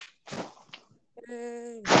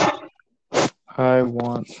Yay. I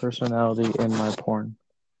want personality in my porn.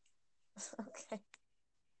 Okay.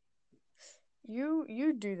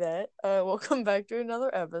 You do that. Welcome back to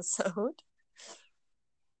another episode.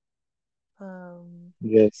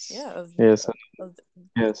 Yes. Yeah, Yes. of,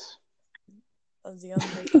 Yes. of the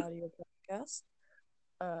Unbreak Audio podcast.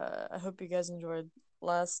 I hope you guys enjoyed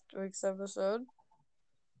last week's episode.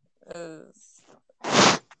 It's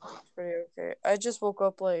pretty okay. I just woke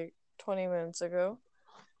up like 20 minutes ago.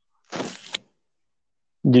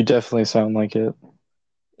 You definitely sound like it.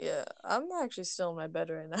 Yeah, I'm actually still in my bed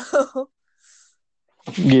right now.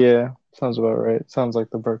 Yeah. Sounds about right. Sounds like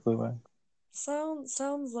the Berkeley way.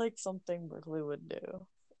 Sounds like something Berkeley would do.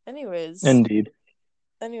 Anyways, Indeed.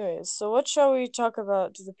 so what shall we talk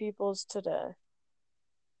about to the peoples today?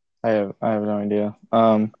 I have no idea.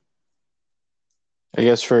 I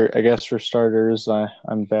guess for starters,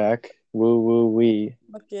 I'm back. Woo woo wee.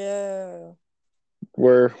 Fuck yeah,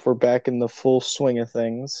 We're back in the full swing of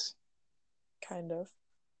things. kind of.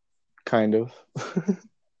 Kind of.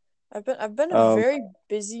 I've been a um very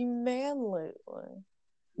busy man lately.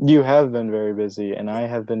 you have been very busy and I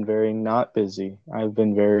have been very not busy. I've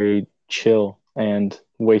been very chill and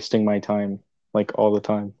wasting my time like all the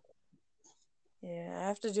time. Yeah, I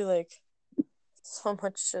have to do like so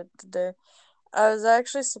much shit today. I was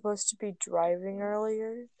actually supposed to be driving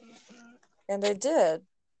earlier, and I did,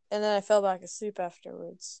 and then I fell back asleep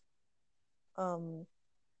afterwards. Um,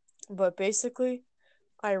 but basically,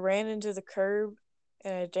 I ran into the curb,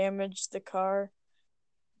 and I damaged the car,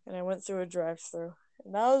 and I went through a drive-through,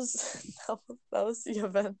 and that was that was the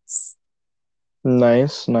events.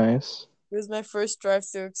 Nice, nice. It was my first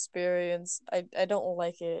drive-through experience. I don't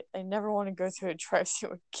like it. I never want to go through a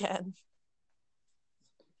drive-through again.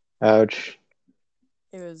 Ouch.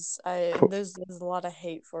 It was I P- there's a lot of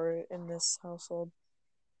hate for it in this household.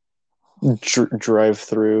 drive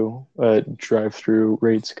through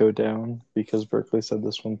rates go down because Berkeley said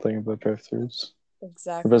this one thing about drive-throughs.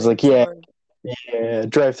 Everybody's Exactly. like, yeah,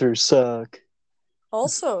 drive-throughs suck.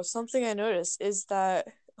 Also, something I noticed is that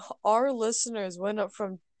our listeners went up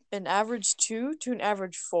from an average 2 to an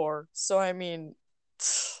average 4. So I mean,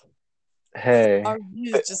 Hey, our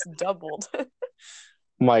views just doubled.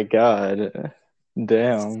 my God, That's how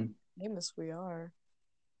damn. famous we are.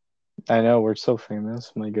 I know we're so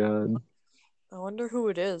famous. My God, I wonder who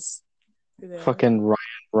it is. Who they are. fucking Ryan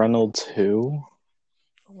Reynolds who?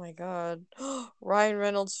 Oh my god. Ryan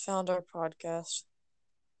Reynolds found our podcast.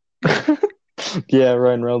 Yeah,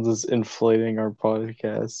 Ryan Reynolds is inflating our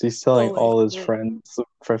podcast. He's telling Holy all his shit. friends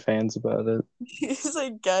for fans about it. He's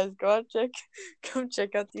like, guys, go out come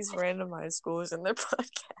check out these random high schoolers and their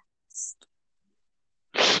podcast.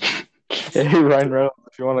 Hey, Ryan Reynolds,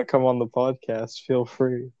 if you want to come on the podcast, feel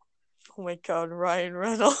free. Oh my god, Ryan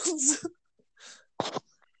Reynolds.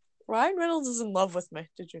 Ryan Reynolds is in love with me.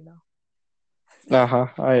 Did you know? Uh-huh.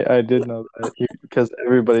 I did know that because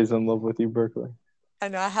everybody's in love with you, Berkeley. I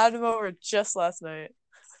know. I had him over just last night.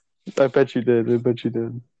 I bet you did. I bet you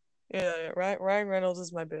did. Yeah. Ryan Reynolds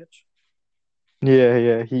is my bitch. Yeah,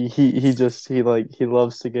 yeah. He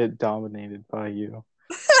loves to get dominated by you.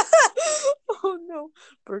 Oh no.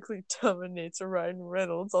 Berkeley dominates Ryan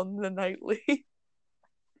Reynolds on the nightly.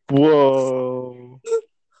 Whoa.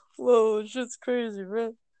 Whoa, shit's crazy,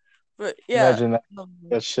 man. But yeah, Imagine that, um,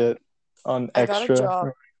 that shit on I got a extra. job.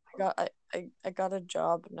 I got a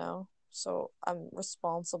job now, so I'm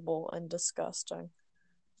responsible and disgusting.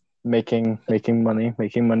 Making money.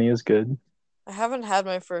 Making money is good. I haven't had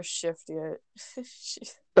my first shift yet.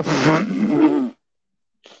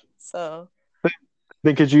 So,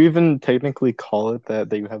 Then could you even technically call it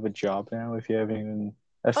that you have a job now if you haven't even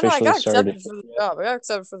oh no, I officially got started? accepted for the job. I got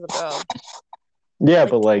accepted for the job. Yeah,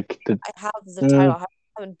 but Like, like I have the title. mm, I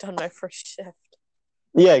haven't done my first shift.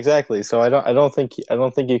 yeah, exactly. So I don't think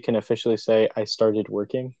you can officially say I started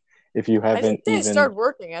working if you I didn't haven't say I even. started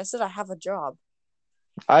working. I said I have a job.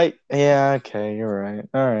 Yeah, okay, you're right.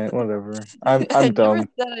 All right, whatever. I'm I I'm never dumb.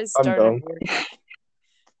 said I I'm started dumb. working.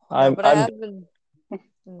 No, I'm but I I'm have been.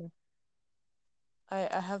 mm,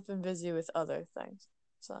 I have been busy with other things.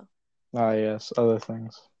 So yes, other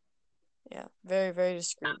things. yeah, very very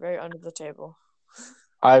discreet, very under the table.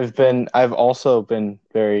 I've also been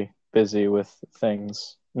very busy with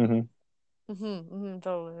things. Totally.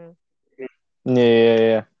 Yeah, yeah,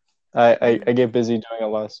 yeah. I Mm. get busy doing a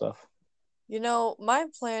lot of stuff. You know, my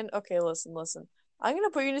plan. Okay, listen. I'm gonna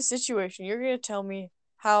put you in a situation. You're gonna tell me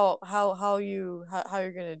how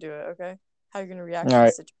you're gonna do it. Okay, how you're gonna All react to the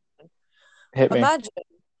right, situation. hit me. Imagine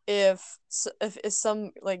if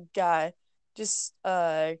some like guy just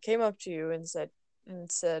came up to you and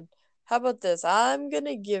said, how about this? I'm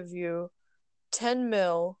gonna give you 10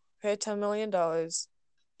 mil, okay, $10 million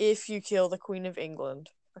if you kill the Queen of England.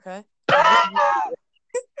 Okay?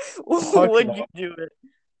 Would you Fuck would you no. do it?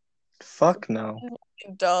 For Fuck no.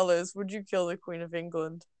 $10 million, would you kill the Queen of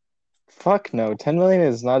England? Fuck no. 10 million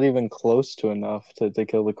is not even close to enough to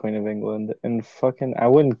kill the Queen of England. And fucking, I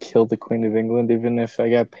wouldn't kill the Queen of England even if I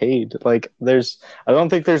got paid. Like, I don't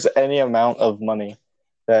think there's any amount of money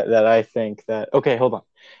that I think that. Okay, hold on.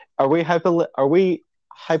 Are we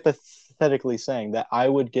hypothetically saying that I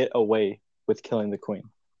would get away with killing the Queen?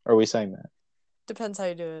 Are we saying that? Depends how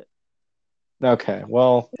you do it. Okay,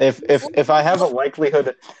 well, if I have a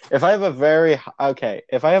likelihood, if I have a very okay,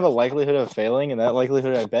 if I have a likelihood of failing, and that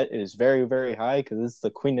likelihood I bet is very, very high because it's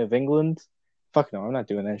the Queen of England. Fuck no, I'm not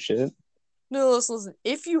doing that shit. No, listen, listen.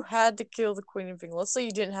 If you had to kill the Queen of England, let's say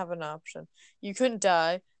you didn't have an option. You couldn't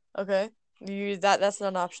die, okay? That's not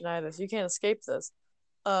an option either, so you can't escape this.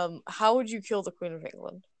 How would you kill the Queen of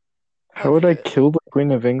England? How How would you would do I it? kill the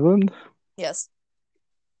Queen of England? Yes.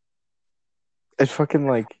 It fucking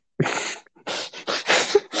like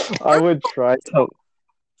I First, would try first of to. all,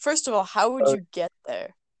 first of all, how would you get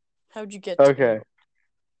there? How would you get to Okay, England?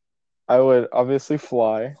 I would obviously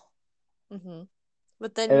fly, Mm-hmm.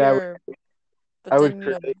 But then and you're, but I would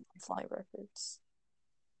then create. flying records.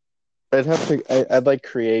 I'd like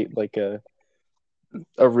create like a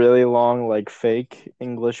really long like fake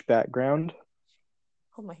English background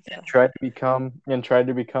Oh my God. try to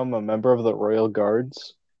become a member of the Royal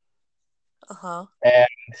Guards. Uh-huh. And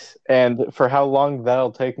and for how long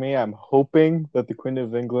that'll take me, I'm hoping that the Queen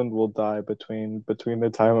of England will die between the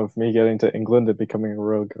time of me getting to England and becoming a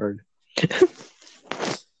Royal Guard.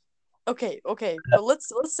 Okay, okay, but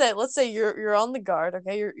let's say you're on the guard,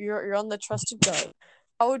 okay? You're on the trusted guard.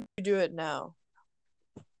 How would you do it now?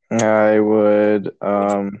 I would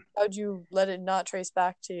How'd you let it not trace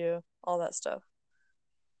back to you? All that stuff.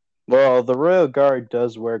 well, the Royal Guard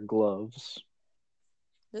does wear gloves.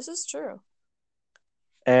 This is true.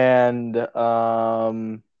 And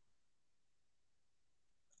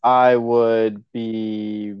I would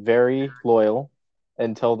be very loyal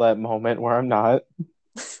until that moment where I'm not.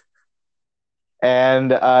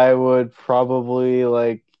 And I would probably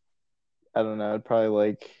like I don't know, I'd probably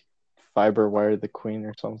like fiber wire the queen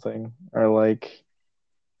or something, or like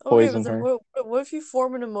Okay, but poison then her. what if you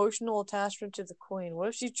form an emotional attachment to the queen? What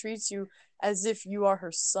if she treats you as if you are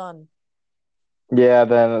her son? Yeah,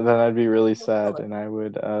 then I'd be really You'll kill sad, her.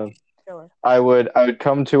 and Kill her. I would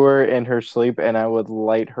come to her in her sleep, and I would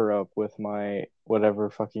light her up with my whatever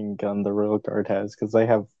fucking gun the royal guard has, because they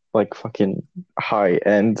have like fucking high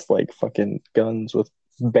end like fucking guns with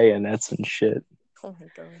bayonets and shit. Oh my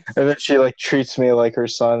God. And then she like treats me like her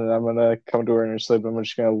son, and I'm gonna come to her in her sleep. And I'm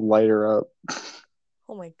just gonna light her up.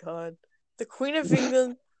 Oh my God. The Queen of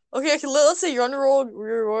England. Okay, okay, let's say you're on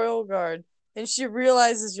your royal guard, and she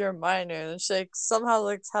realizes you're a minor, and she like somehow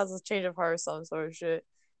like has a change of heart or some sort of shit.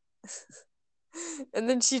 And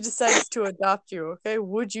then she decides to adopt you, okay?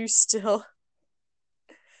 Would you still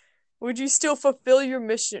fulfill your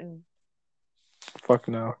mission Fuck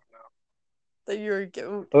no. that you're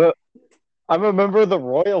I'm a member of the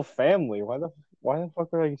royal family. Why the fuck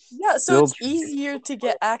are I Yeah, so still it's easier to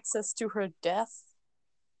get access to her death.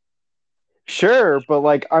 sure, but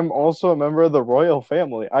like I'm also a member of the royal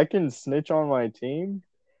family. I can snitch on my team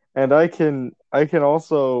and I can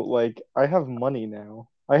also like I have money now.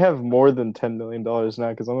 I have more than $10 million now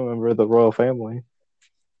because I'm a member of the royal family.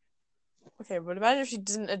 Okay, but imagine if she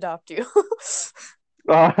didn't adopt you.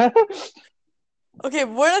 are Okay,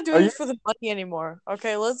 we're not doing you this for the money anymore.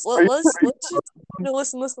 Okay, are you let's just no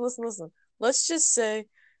listen. Let's just say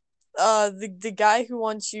the guy who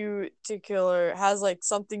wants you to kill her has like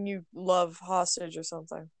something you love hostage or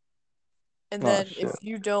something. And Oh then if shit.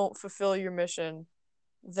 you don't fulfill your mission,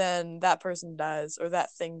 then that person dies or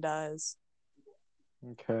that thing dies.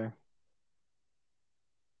 Okay.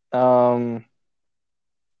 Um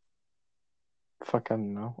fuck I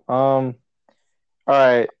don't know. All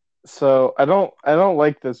right. So I don't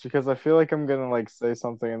like this because I feel like I'm gonna like say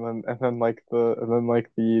something and then like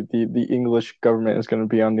the English government is gonna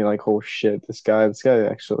be on me like, oh shit, this guy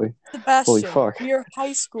actually holy Sebastian, fuck. we are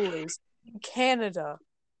high schoolers in Canada.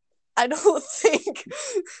 I don't think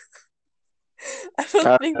I don't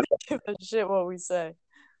Uh, think they give a shit what we say.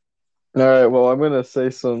 all right, well I'm gonna say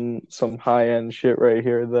some high end shit right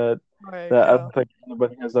here Alright, that I go. don't think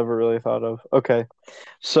anybody has ever really thought of. Okay.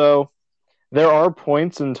 So there are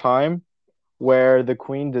points in time where the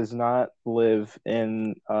queen does not live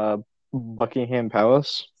in Buckingham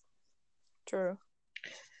Palace. True.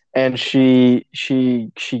 And she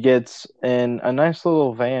gets in a nice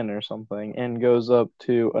little van or something and goes up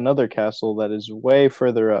to another castle that is way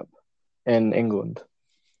further up. in England.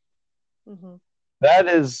 Hmm. That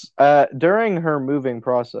is during her moving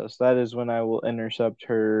process. That is when I will intercept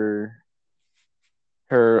her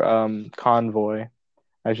convoy,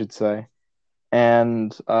 I should say,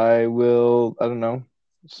 and I will, I don't know,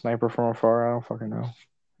 sniper from afar. I don't fucking know.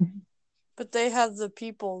 But they have the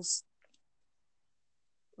peoples,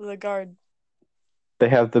 the guard. They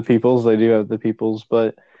have the peoples. They do have the peoples,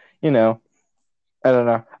 but you know, I don't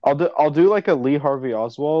know. I'll do like a Lee Harvey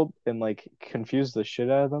Oswald and like confuse the shit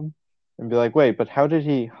out of them and be like, wait, but how did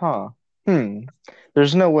he? Huh? Hmm.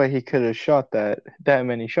 There's no way he could have shot that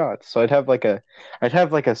many shots. So I'd have like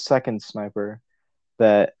a second sniper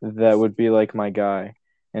that would be like my guy,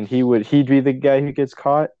 and he'd be the guy who gets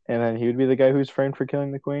caught, and then he would be the guy who's framed for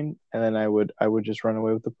killing the queen, and then I would just run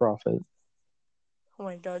away with the profit. Oh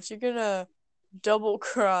my god, you're gonna double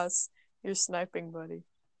cross your sniping buddy.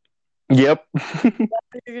 Yep.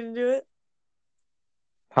 You're gonna do it?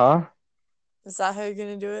 Huh? Is that how you're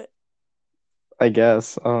gonna do it? I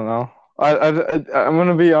guess. I don't know. I'm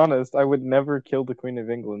gonna be honest. I would never kill the Queen of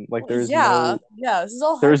England. Like Well, yeah, yeah. This is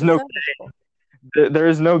all there is no, hypothetical. there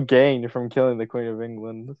is no gain from killing the Queen of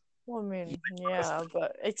England. Well, I mean, yeah,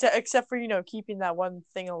 but except for keeping that one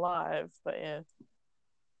thing alive. But yeah,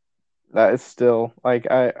 That is still like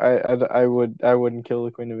I wouldn't kill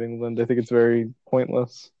the Queen of England. I think it's very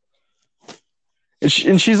pointless.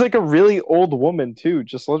 And she's like a really old woman too.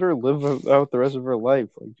 Just let her live out the rest of her life.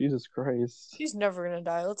 Like Jesus Christ. she's never gonna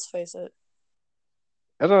die. Let's face it.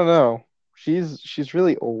 I don't know. She's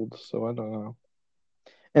really old, so I don't know.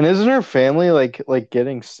 And isn't her family like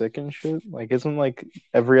getting sick and shit? Like isn't like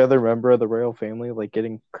every other member of the royal family like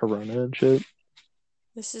getting corona and shit?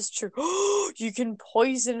 This is true. You can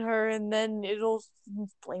poison her, and then it'll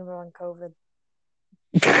blame her on COVID.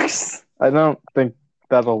 I don't think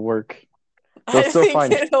that'll work. They'll I still think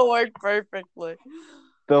find it'll work perfectly.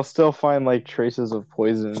 they'll still find like traces of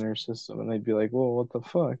poison in her system, and they'd be like, "Well, what the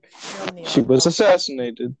fuck? You're on the She was unhealthy.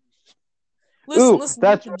 assassinated." Listen, Ooh, listen,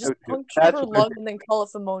 that's listen. what I Just would do. puncture That's her what I would lung do. and then call it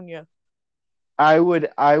pneumonia.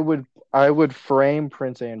 I would frame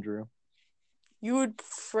Prince Andrew. You would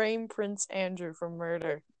frame Prince Andrew for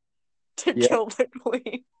murder to Yep, kill the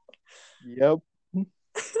queen. yep.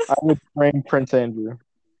 I would frame Prince Andrew.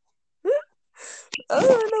 I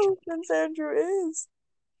don't know who Prince Andrew is.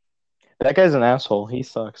 That guy's an asshole. He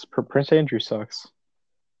sucks. Prince Andrew sucks.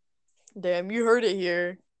 Damn, you heard it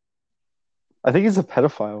here. I think he's a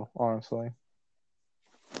pedophile, honestly.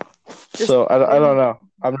 Just So I don't know.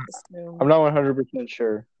 I'm assume. not 100%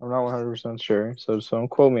 sure. I'm not 100% sure. So don't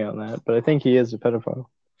quote me on that. But I think he is a pedophile.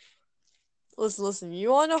 Listen, listen.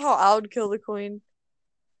 You want to know how I would kill the queen?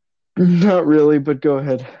 Not really, but go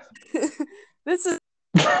ahead. This is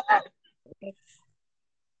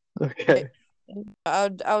Okay. I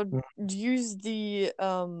would use the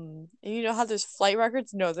you know how there's flight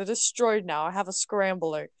records? No, they're destroyed now. I have a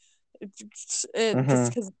scrambler. Just Mm-hmm.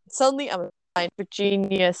 because suddenly I'm a scientific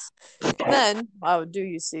genius. And then what I would do,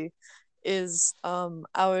 you see, is I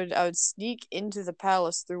would sneak into the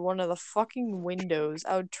palace through one of the fucking windows.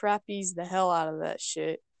 I would trapeze the hell out of that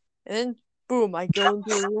shit. And then boom, I go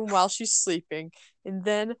into her room while she's sleeping. And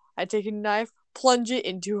then I take a knife, plunge it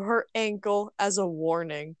into her ankle as a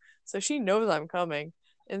warning. So she knows I'm coming.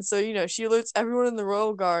 And so, she alerts everyone in the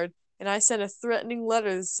royal guard, and I send a threatening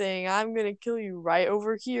letter saying I'm gonna kill you right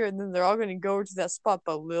over here, and then they're all gonna go to that spot.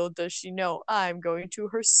 But little does she know, I'm going to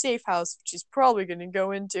her safe house, which she's probably gonna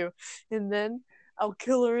go into, and then I'll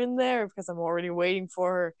kill her in there because I'm already waiting for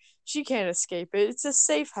her. She can't escape it. It's a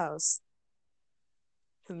safe house,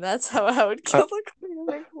 and that's how I would Uh, kill the Queen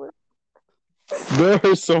of England.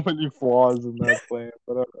 there are so many flaws in that plan,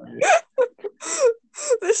 but all right.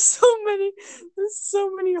 there's so many, there's so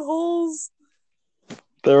many holes.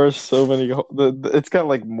 There are so many. It's got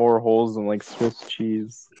like more holes than like Swiss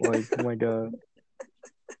cheese. Like, oh my God.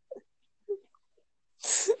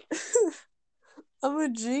 I'm a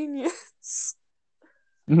genius.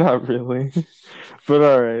 Not really. But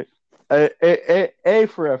all right. A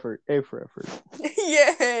for effort. A for effort.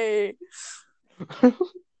 Yay!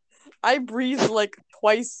 I breathed like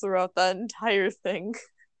twice throughout that entire thing.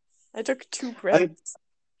 I took two I breaths.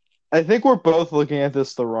 I think we're both looking at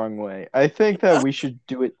this the wrong way. I think that we should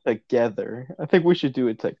do it together. I think we should do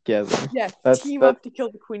it together. Yeah, That's team that. up to kill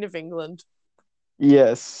the Queen of England.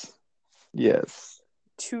 Yes. Yes.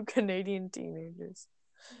 Two Canadian teenagers.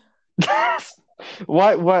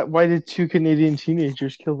 Why did two Canadian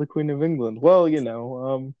teenagers kill the Queen of England? Well,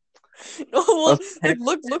 Oh well, us if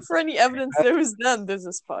look for any evidence there was them. There's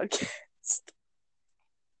this podcast.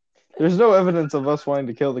 there's no evidence of us wanting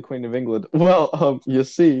to kill the Queen of England. Well, you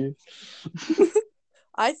see.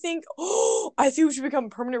 I think I think we should become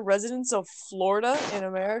permanent residents of Florida in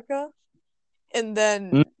America, and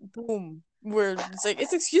then Mm, boom, it's like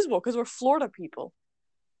it's excusable because we're Florida people.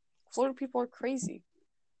 Florida people are crazy.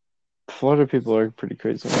 Florida people are pretty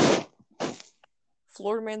crazy.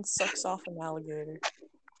 Florida man sucks off an alligator.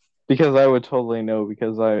 Because I would totally know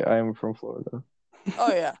because I am from Florida.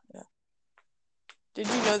 Oh yeah, yeah. Did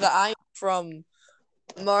you know that I'm from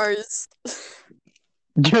Mars?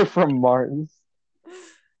 You're from Mars.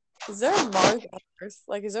 Is there a Mars on Earth?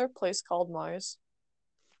 Like, is there a place called Mars?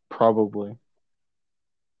 Probably.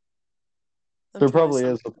 I'm There totally probably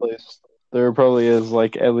serious. is a place. There probably is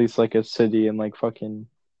like at least like a city in like fucking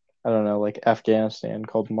I don't know, like Afghanistan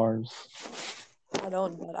called Mars. I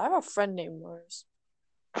don't, but I have a friend named Mars.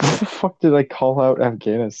 What the fuck did I call out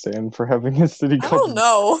Afghanistan for having a city I called don't Mars?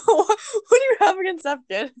 know. What do you have against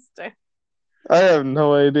Afghanistan? I have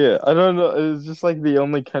no idea. I don't know. It's just like the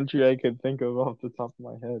only country I could think of off the top of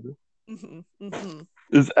my head Mm-hmm.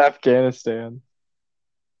 is Afghanistan.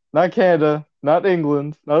 Not Canada, not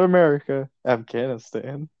England, not America,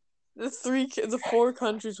 Afghanistan. The four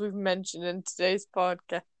countries we've mentioned in today's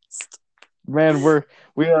podcast. Man,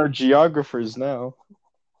 we are geographers now.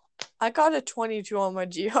 I got a 22 on my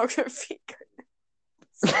geography.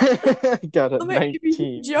 Got a I'm a AB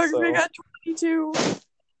 19, geography. I so got 22.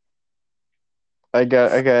 I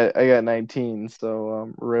got 19,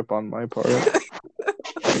 so rip on my part.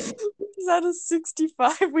 Is that a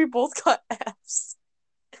 65? We both got Fs.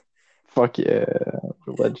 Fuck yeah,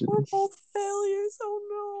 we're We're legends. both failures.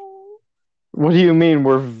 Oh What do you mean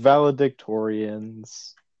we're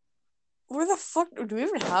valedictorians? no. Where the fuck do we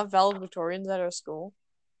even have valedictorians at our school?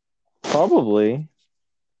 Probably,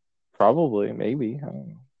 probably, maybe. I don't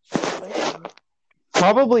know. I don't think so.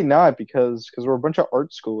 Probably not because we're a bunch of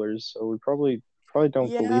art schoolers, so we probably don't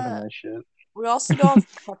believe in Yeah. that shit. We also don't have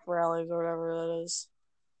pep rallies or whatever that is.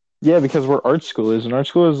 Yeah, because we're art schoolers, and art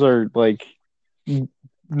schoolers are like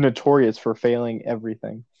notorious for failing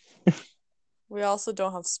everything. We also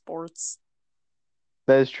don't have sports.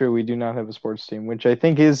 That is true. We do not have a sports team, which I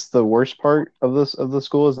think is the worst part of this of the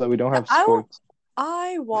school is that we don't Yeah, have sports.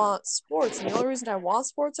 I want sports, and the only reason I want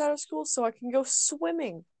sports out of school is so I can go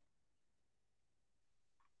swimming.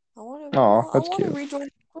 Oh, I that's want to cute. rejoin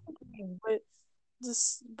the swimming team,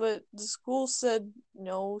 but the school said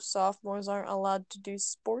no, sophomores aren't allowed to do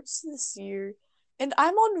sports this year, and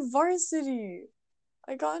I'm on varsity.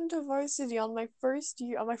 I got into varsity on my first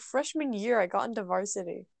year, on my freshman year. I got into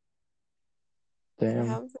varsity, and I Damn,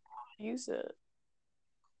 haven't been able to use it.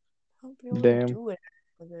 I haven't been able to damn, do it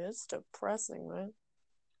with it. It's depressing, man.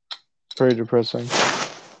 very depressing.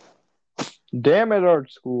 Damn it,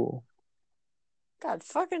 art school. God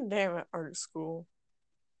fucking damn it, art school.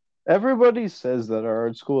 Everybody says that our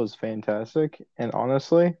art school is fantastic, and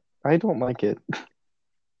honestly, I don't like it.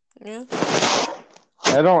 Yeah.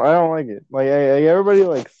 I don't like it. Everybody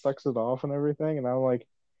like sucks it off and everything, and I'm like,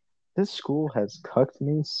 this school has cucked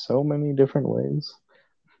me so many different ways.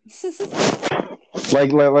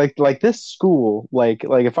 Like this school, like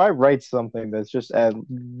if I write something that's just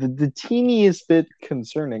the teeniest bit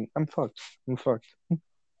concerning, I'm fucked. I'm fucked.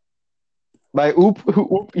 Like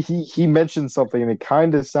oop, he mentioned something and it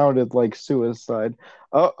kind of sounded like suicide.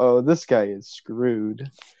 Uh-oh, this guy is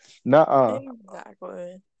screwed. Nuh-uh.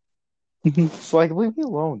 Exactly. It's like leave me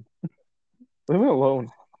alone. Leave me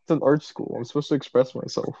alone. It's an art school. I'm supposed to express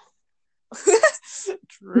myself.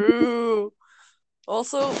 True.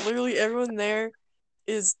 Also, literally everyone there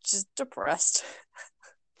is just depressed.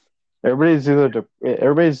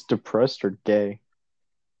 Everybody's depressed or gay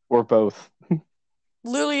or both.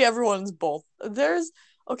 Literally everyone's both.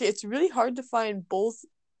 Okay, it's really hard to find both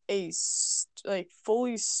like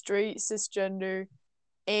fully straight cisgender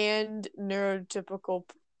and neurotypical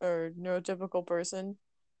person.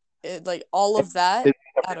 Like all of that And,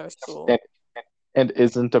 at our school and, and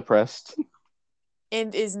isn't depressed.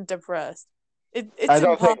 and isn't depressed. I It's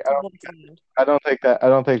don't think I don't impossible to find. I don't think that I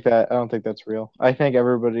don't think that I don't think that's real. I think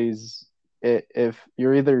everybody's if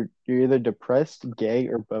you're either depressed, gay,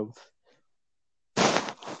 or both.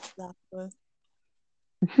 Exactly.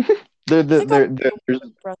 There, I there, think all there, people there's are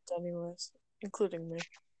depressed anyways, including me.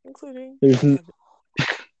 Including there's Kevin.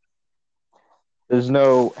 there's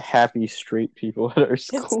no happy straight people at our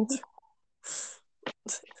It's school.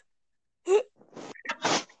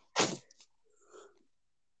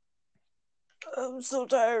 I'm so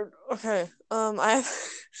tired. Okay.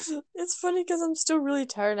 It's funny because I'm still really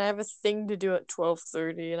tired and I have a thing to do at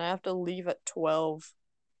 12:30 and I have to leave at 12.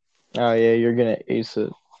 Oh yeah, you're gonna ace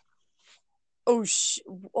it. Oh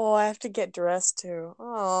oh, I have to get dressed too.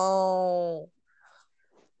 Oh.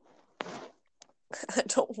 I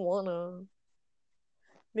don't wanna.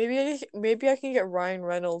 Maybe I can get Ryan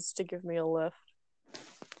Reynolds to give me a lift.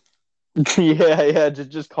 Yeah.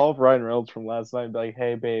 Just call Ryan Reynolds from last night and be like,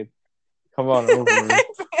 "Hey, babe, come on over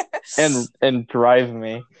and drive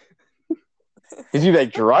me." Because you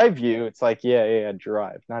like drive you. It's like, yeah,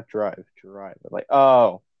 drive, not drive. Like,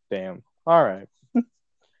 oh, damn. All right.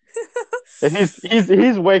 And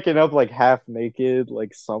he's waking up like half naked,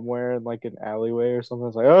 like somewhere in like an alleyway or something.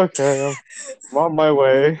 It's like, okay, I'm on my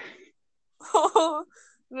way. No,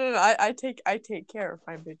 I take care of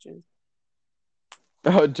my bitches.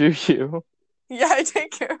 Oh, do you? Yeah, I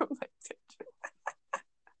take care of my bitches.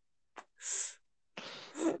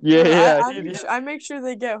 Yeah, No, yeah, I make sure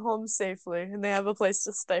they get home safely and they have a place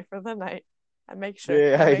to stay for the night. I make sure. I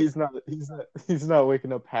yeah. make He's not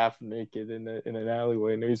waking up half naked in an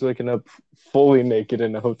alleyway. No, he's waking up fully naked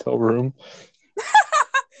in a hotel room.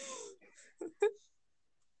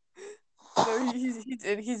 No,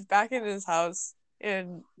 he's back in his house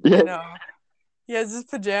and Yeah, he has his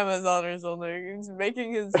pajamas on or something. He's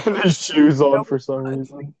making his and his shoes on double for some dutch.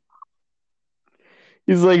 reason.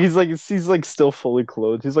 He's like still fully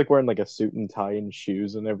clothed. He's like wearing like a suit and tie and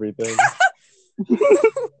shoes and everything.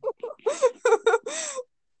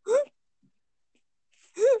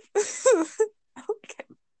 Okay.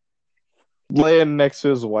 Laying next to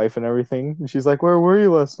his wife and everything. And she's like, "Where were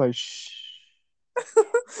you last night?" Shh.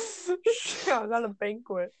 Yeah, I got a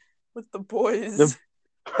banquet with the The boys.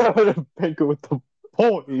 the banquet with the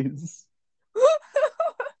boys.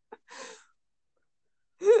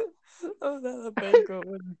 I was at a banquet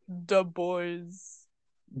with the boys.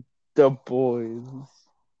 The boys.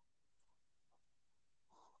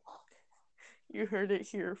 You heard it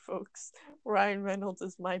here, folks. Ryan Reynolds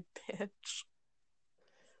is my bitch.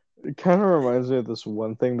 It kind of reminds me of this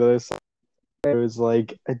one thing that I saw. It was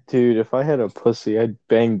like, dude, if I had a pussy, I'd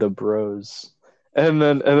bang the bros. And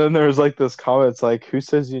then there was like this comment, it's like, who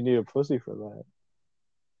says you need a pussy for that?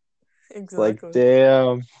 Like, Exactly.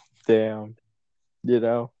 damn, you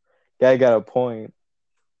know, guy got a point.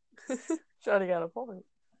 Shawty got a point.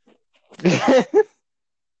 I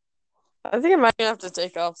think I might have to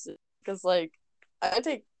take off because, like, I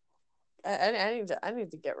take. I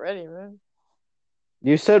need to get ready, man.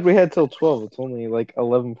 You said we had till 12. It's only like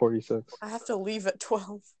 11:46. I have to leave at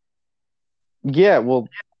 12. Yeah, well,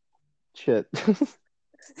 shit.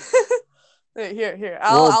 Here.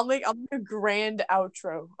 Well, I'll make a grand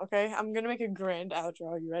outro. Okay, I'm gonna make a grand outro.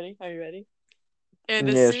 Are you ready? Are you ready? And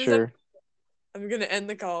as yeah, soon as sure. I'm gonna end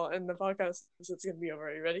the call and the podcast, so it's gonna be over.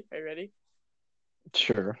 Are you ready? Are you ready?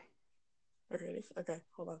 Sure. Are you ready? Okay,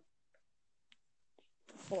 hold on.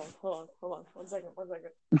 Hold on. 1 second. 1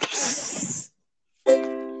 second.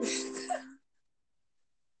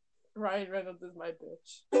 Ryan Reynolds is my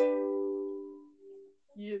bitch.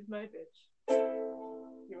 He is my bitch.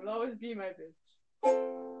 He will always be my bitch.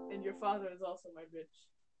 And your father is also my bitch.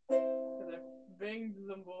 Because I banged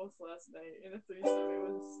them both last night in a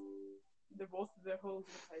threesome. Their holes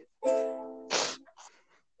were tight.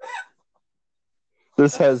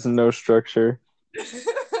 This has no structure.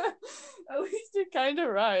 At least it kind of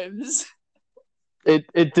rhymes. It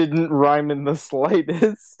didn't rhyme in the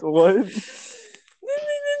slightest. What?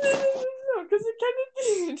 No, because it kind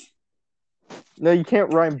of did. No, you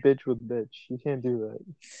can't rhyme bitch with bitch. You can't do that.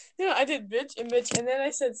 Yeah, I did bitch, and then I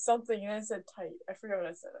said something, and I said tight. I forgot what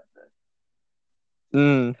I said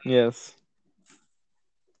after. Yes.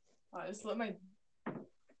 I just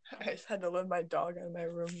had to let my dog out of my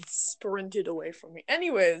room. He sprinted away from me.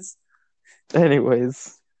 Anyways,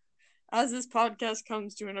 Anyways. as this podcast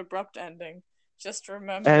comes to an abrupt ending, just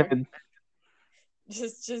remember, And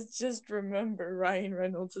just remember, Ryan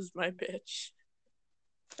Reynolds is my bitch,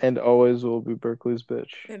 and always will be Berkeley's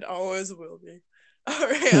bitch. and always will be. All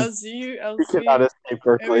right, I'll see you. You cannot escape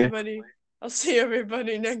Berkeley. Everybody. I'll see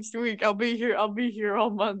everybody next week. I'll be here all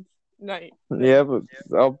month. Night. Yeah, but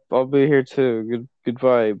I'll be here too.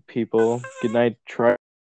 Goodbye, people. Good night. Try.